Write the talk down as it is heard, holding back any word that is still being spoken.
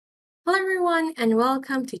Hello everyone and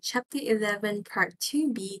welcome to Chapter 11 Part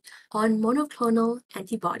 2b on monoclonal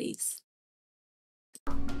antibodies.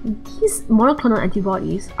 These monoclonal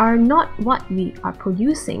antibodies are not what we are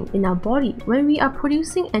producing in our body. When we are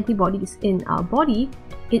producing antibodies in our body,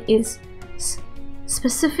 it is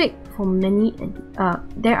specific for many,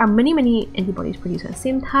 there are many antibodies produced at the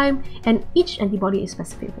same time, and each antibody is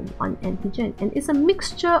specific for one antigen, and it's a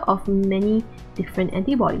mixture of many different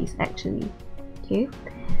antibodies actually. Okay.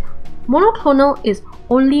 Monoclonal is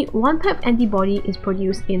only one type of antibody is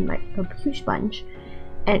produced in like a huge bunch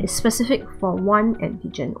and is specific for one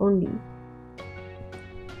antigen only.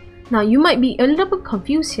 Now you might be a little bit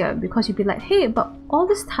confused here because you'd be like, hey, but all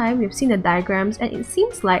this time we've seen the diagrams and it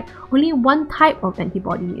seems like only one type of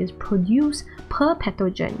antibody is produced per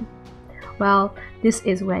pathogen. Well, this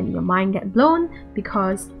is when your mind gets blown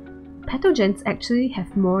because pathogens actually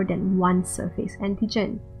have more than one surface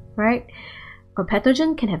antigen, right? A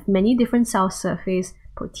pathogen can have many different cell surface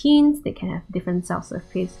proteins, they can have different cell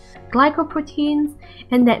surface glycoproteins,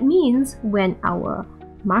 and that means when our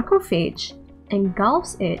macrophage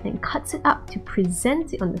engulfs it and cuts it up to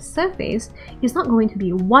present it on the surface, it's not going to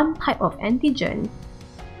be one type of antigen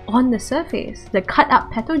on the surface. The cut up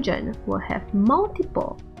pathogen will have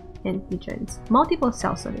multiple antigens, multiple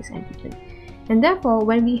cell surface antigens. And therefore,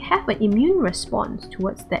 when we have an immune response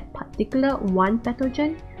towards that particular one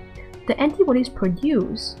pathogen, the antibodies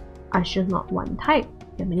produced are just not one type,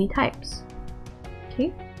 there are many types.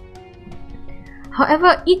 Okay.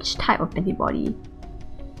 However, each type of antibody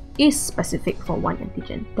is specific for one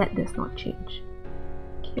antigen. That does not change.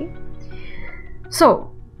 Okay.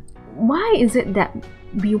 So, why is it that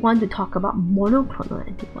we want to talk about monoclonal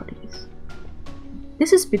antibodies?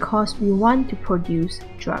 This is because we want to produce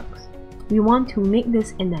drugs. We want to make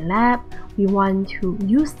this in the lab. We want to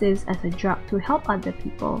use this as a drug to help other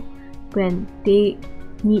people when they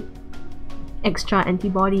need extra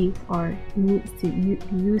antibodies or needs to be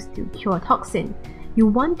used to cure toxin. You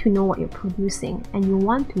want to know what you're producing and you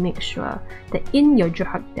want to make sure that in your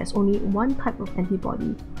drug there's only one type of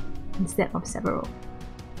antibody instead of several.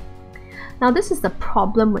 Now this is the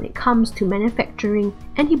problem when it comes to manufacturing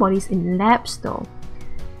antibodies in labs though.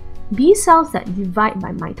 B cells that divide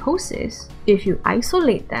by mitosis, if you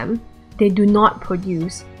isolate them, they do not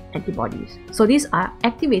produce antibodies. So these are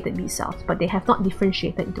activated B cells, but they have not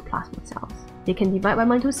differentiated into plasma cells. They can divide by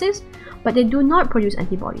mitosis, but they do not produce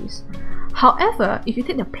antibodies. However, if you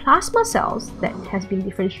take the plasma cells that has been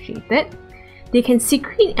differentiated, they can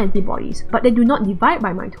secrete antibodies, but they do not divide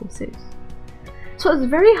by mitosis. So it's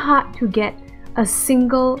very hard to get a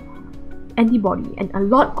single antibody and a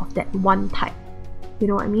lot of that one type. You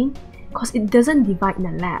know what I mean? Because it doesn't divide in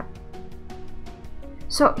the lab.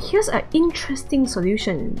 So here's an interesting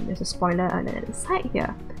solution. There's a spoiler on the side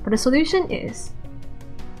here. But the solution is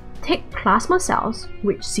take plasma cells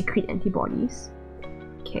which secrete antibodies,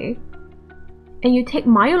 okay, and you take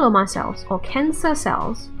myeloma cells or cancer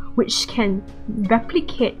cells which can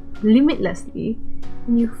replicate limitlessly,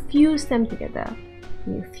 and you fuse them together.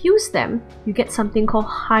 When you fuse them, you get something called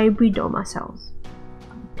hybridoma cells.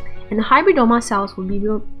 And the hybridoma cells will be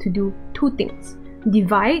able to do two things: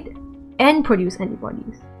 divide and produce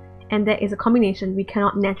antibodies. And that is a combination we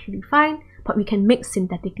cannot naturally find, but we can make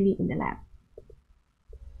synthetically in the lab.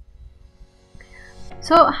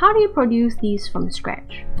 So how do you produce these from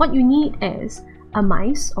scratch? What you need is a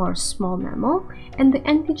mice or a small mammal and the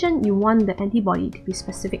antigen you want the antibody to be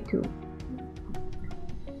specific to.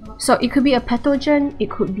 So it could be a pathogen,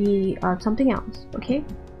 it could be something else, okay?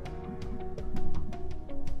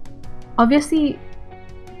 Obviously,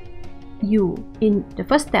 in the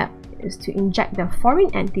first step is to inject the foreign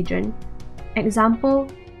antigen, example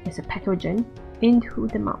is a pathogen, into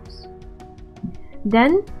the mouse.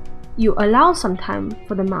 Then you allow some time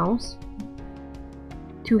for the mouse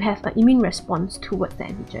to have an immune response towards the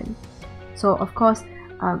antigen. So of course,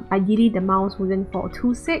 ideally the mouse wouldn't fall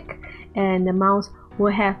too sick and the mouse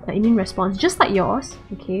will have an immune response just like yours,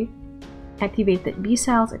 okay? Activated B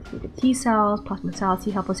cells, activated T cells, plasma cells, T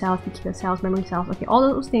helper cells, T killer cells, memory cells, okay, all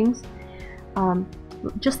of those things,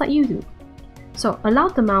 just like you do. So allow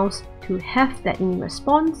the mouse to have that immune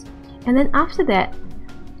response, and then after that,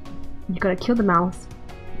 you gotta kill the mouse,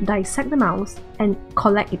 dissect the mouse, and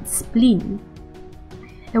collect its spleen.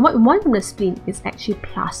 And what we want from the spleen is actually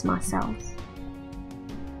plasma cells.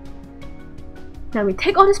 Now we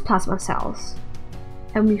take all these plasma cells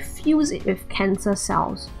and we fuse it with cancer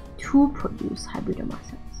cells to produce hybridoma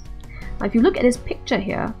cells. Now if you look at this picture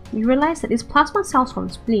here, you realize that these plasma cells from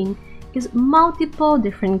spleen is multiple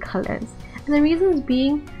different colors. And the reasons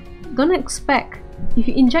being, don't expect, if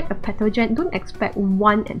you inject a pathogen, don't expect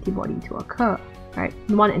one antibody to occur. right?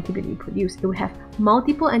 One antibody we produce. It will have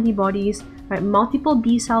multiple antibodies, right? Multiple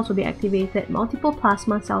B cells will be activated, multiple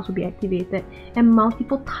plasma cells will be activated, and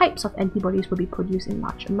multiple types of antibodies will be produced in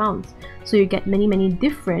large amounts. So you get many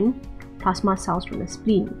different plasma cells from the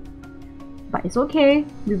spleen. But it's okay,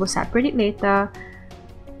 we will separate it later.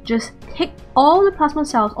 Just take all the plasma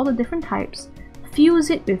cells, all the different types, fuse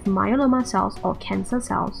it with myeloma cells or cancer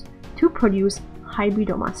cells to produce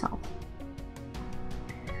hybridoma cells.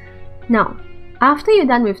 Now, after you're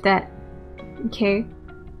done with that, okay,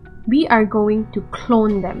 we are going to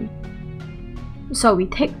clone them. So we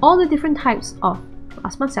take all the different types of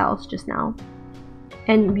plasma cells just now,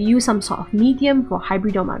 and we use some sort of medium for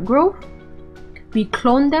hybridoma growth. We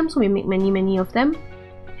clone them, so we make many of them,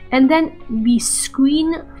 and then we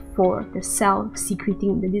screen for the cell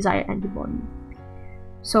secreting the desired antibody.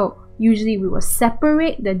 So usually we will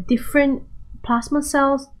separate the different plasma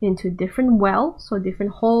cells into different wells, so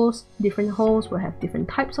different holes will have different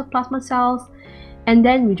types of plasma cells, and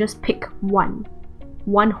then we just pick one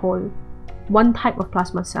hole, one type of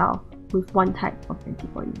plasma cell with one type of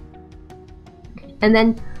antibody. And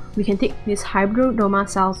then we can take these hybridoma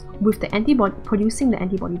cells with the antibody, producing the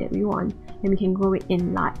antibody that we want, and we can grow it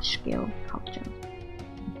in large scale culture.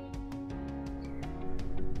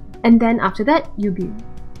 And then after that, you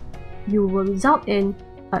will result in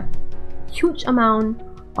a huge amount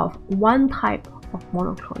of one type of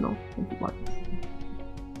monoclonal antibodies.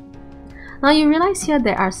 Now you realize here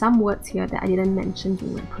there are some words here that I didn't mention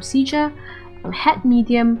during the procedure. Het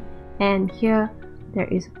medium, and here there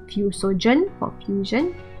is fusogen for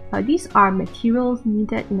fusion. These are materials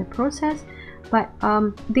needed in the process, but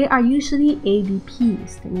they are usually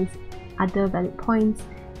AVPs, that means other valid points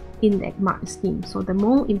in the marked scheme. So the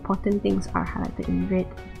more important things are highlighted in red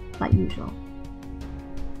like usual.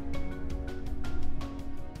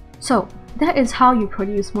 So that is how you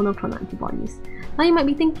produce monoclonal antibodies. Now you might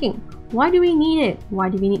be thinking, why do we need it? Why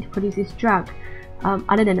do we need to produce this drug?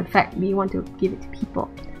 Other than the fact we want to give it to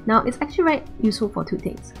people. Now it's actually very useful for two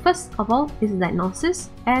things. First of all is diagnosis,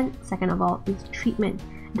 and second of all is treatment.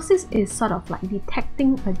 This is sort of like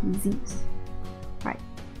detecting a disease, right?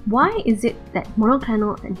 Why is it that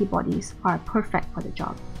monoclonal antibodies are perfect for the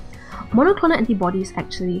job? Monoclonal antibodies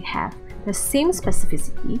actually have the same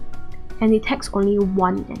specificity and detects only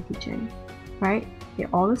one antigen, right? They're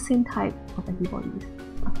all the same type of antibodies.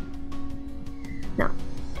 Now,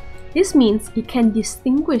 this means it can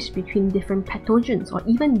distinguish between different pathogens or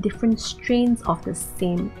even different strains of the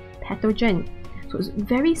same pathogen. So it's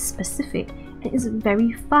very specific and it's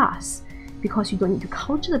very fast because you don't need to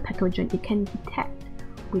culture the pathogen, it can detect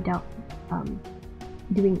without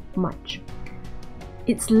doing much.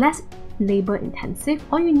 It's less labor intensive.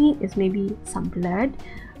 All you need is maybe some blood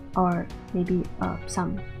or maybe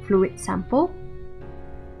some fluid sample,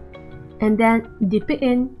 and then dip it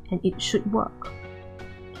in and it should work.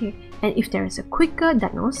 Okay, and if there is a quicker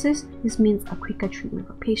diagnosis, this means a quicker treatment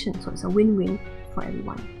for patients, so it's a win-win for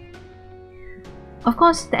everyone. Of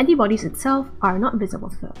course, the antibodies itself are not visible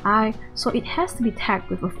to the eye, so it has to be tagged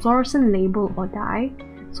with a fluorescent label or dye,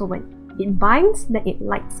 so when it binds, then it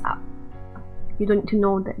lights up. You don't need to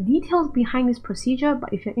know the details behind this procedure,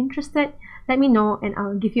 but if you're interested, let me know and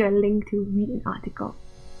I'll give you a link to read an article.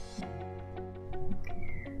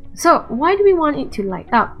 So why do we want it to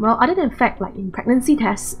light up? Well, other than the fact, like in pregnancy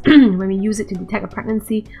tests, when we use it to detect a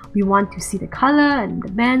pregnancy, we want to see the color and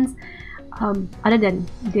the bands. Other than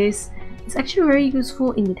this, it's actually very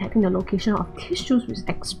useful in detecting the location of tissues which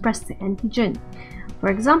express the antigen. For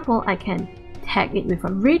example, I can tag it with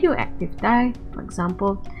a radioactive dye, for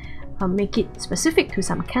example, make it specific to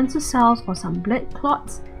some cancer cells or some blood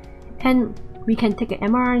clots, and we can take an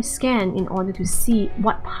MRI scan in order to see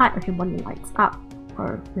what part of your body lights up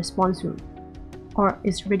or responds to or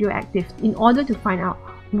is radioactive, in order to find out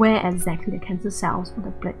where exactly the cancer cells or the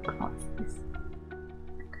blood clots is.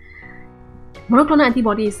 Monoclonal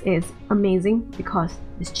antibodies is amazing because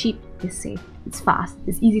it's cheap, it's safe, it's fast,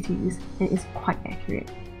 it's easy to use, and it's quite accurate.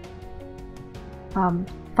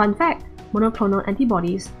 Fun fact, monoclonal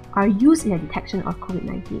antibodies are used in the detection of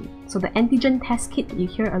COVID-19. So the antigen test kit that you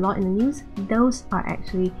hear a lot in the news, those are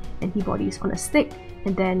actually antibodies on a stick,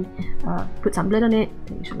 and then put some blood on it,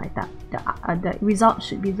 then you should light up. The result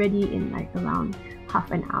should be ready in like around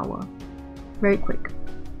half an hour. Very quick.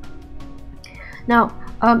 Now,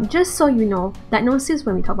 just so you know, diagnosis,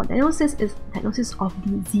 when we talk about diagnosis, is diagnosis of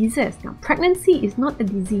diseases. Now, pregnancy is not a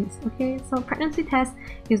disease, okay? So pregnancy test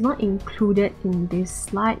is not included in this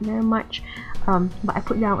slide very much, but I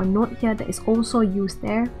put down a note here that is also used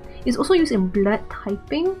there. It's also used in blood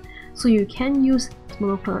typing, so you can use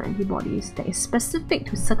monoclonal antibodies that is specific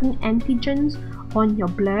to certain antigens on your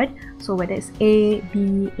blood, so whether it's A,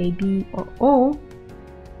 B, AB, or O,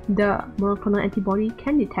 the monoclonal antibody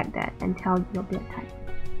can detect that and tell your blood type.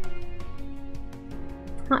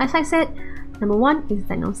 Now, as I said, number 1 is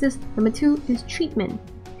diagnosis, number 2 is treatment.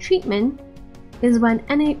 Treatment is when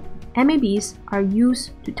MABs are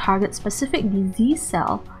used to target specific disease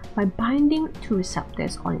cell by binding to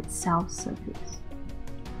receptors on its cell surface.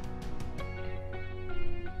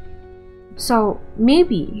 So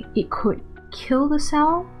maybe it could kill the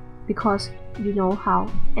cell because you know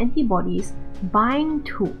how antibodies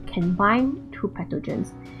can bind to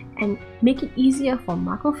pathogens and make it easier for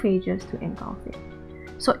macrophages to engulf it.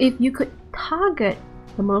 So if you could target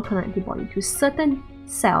the monoclonal antibody to certain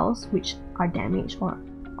cells which are damaged or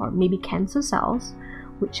maybe cancer cells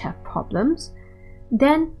which have problems,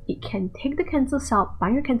 then it can take the cancer cell,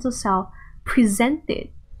 bind the cancer cell, present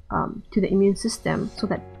it to the immune system so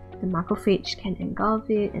that the macrophage can engulf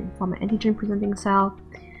it and form an antigen presenting cell.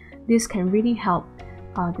 This can really help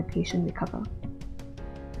the patient recover.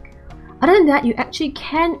 Other than that, you actually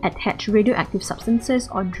can attach radioactive substances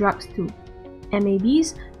or drugs to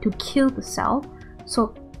MABs to kill the cell.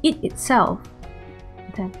 So it itself,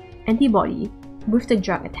 the antibody with the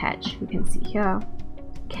drug attached, you can see here,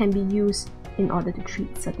 can be used in order to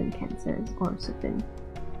treat certain cancers or certain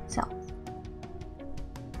cells.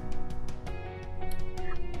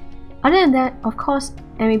 Other than that, of course,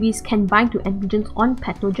 MABs can bind to antigens on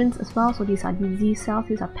pathogens as well. So these are disease cells,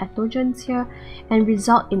 these are pathogens here, and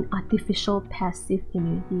result in artificial passive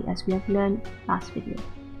immunity, as we have learned last video.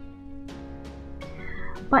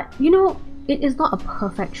 But you know, it is not a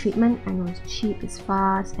perfect treatment. I know it's cheap, it's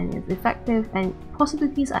fast, and it's effective, and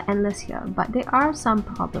possibilities are endless here, but there are some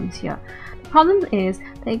problems here. The problem is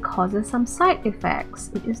that it causes some side effects.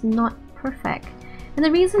 It is not perfect. And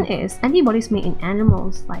the reason is antibodies made in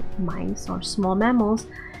animals like mice or small mammals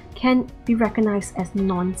can be recognized as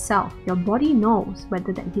non-self. Your body knows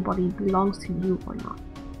whether the antibody belongs to you or not.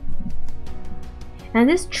 And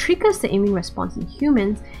this triggers the immune response in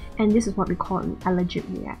humans, and this is what we call an allergic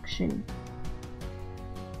reaction.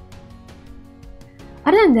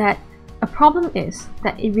 Other than that, a problem is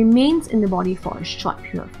that it remains in the body for a short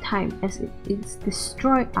period of time, as it is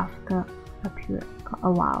destroyed after a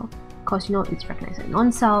while. Because you know it's recognized as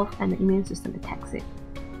non-self and the immune system detects it.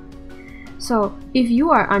 So if you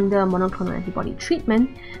are under monoclonal antibody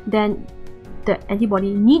treatment, then the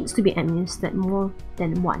antibody needs to be administered more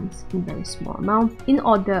than once in very small amounts in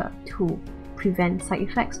order to prevent side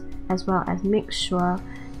effects, as well as make sure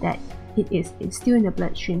that it's still in the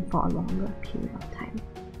bloodstream for a longer period of time.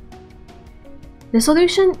 The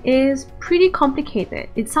solution is pretty complicated.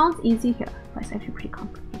 It sounds easy here, but it's actually pretty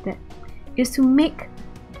complicated. It's to make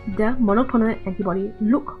the monoclonal antibody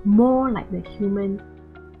look more like the human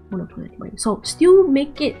monoclonal antibody. So still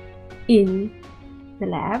make it in the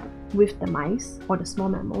lab with the mice or the small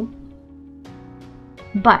mammal,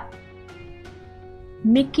 but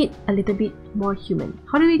make it a little bit more human.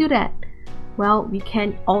 How do we do that? Well, we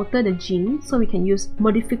can alter the gene, so we can use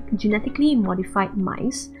genetically modified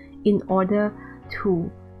mice in order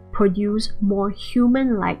to produce more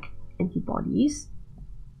human-like antibodies.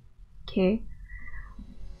 Okay.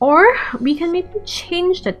 Or we can maybe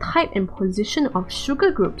change the type and position of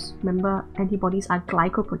sugar groups. Remember, antibodies are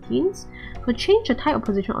glycoproteins. So change the type or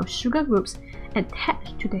position of sugar groups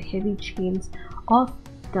attached to the heavy chains of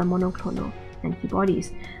the monoclonal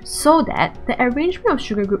antibodies, so that the arrangement of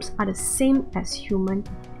sugar groups are the same as human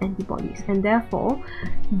antibodies, and therefore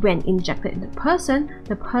when injected in the person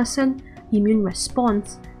immune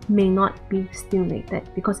response may not be stimulated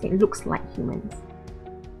because it looks like humans.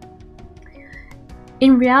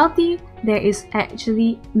 In reality, there is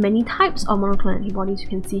actually many types of monoclonal antibodies. You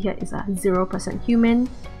can see here is a 0% human.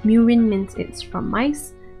 Murine means it's from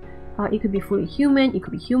mice. It could be fully human, it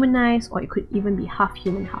could be humanized, or it could even be half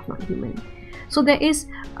human, half not human. So there is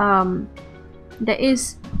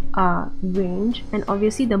a range, and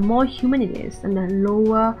obviously the more human it is, and the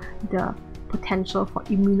lower the potential for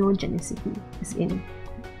immunogenicity is in.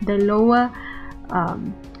 The lower,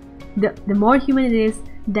 the more human it is,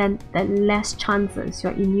 then the less chances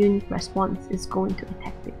your immune response is going to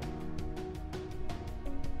attack it.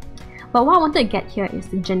 But what I wanted to get here is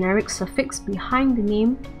the generic suffix behind the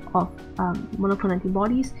name of monoclonal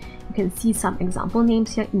antibodies. You can see some example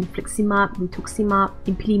names here: infliximab, rituximab,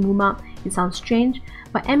 ipilimumab. It sounds strange,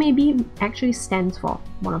 but MAB actually stands for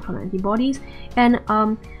monoclonal antibodies, and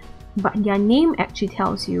but their name actually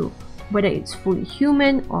tells you whether it's fully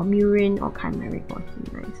human or murine or chimeric or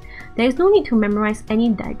humanized. There is no need to memorize any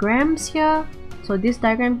diagrams here. So this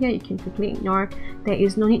diagram here, you can quickly ignore. There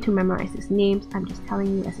is no need to memorize these names. I'm just telling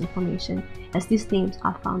you as information, as these names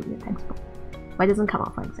are found in the textbook. But it doesn't come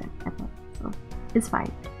out for exam ever, so it's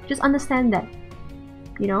fine. Just understand that,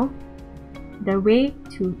 you know, the way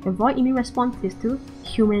to avoid immune response is to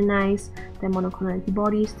humanize the monoclonal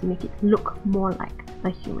antibodies to make it look more like a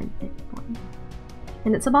human antibody.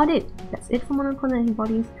 And that's about it. That's it for monoclonal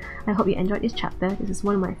antibodies. I hope you enjoyed this chapter. This is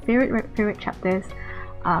one of my favorite chapters.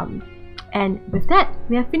 And with that,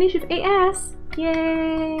 we have finished with AS.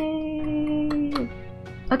 Yay!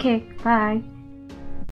 Okay, bye.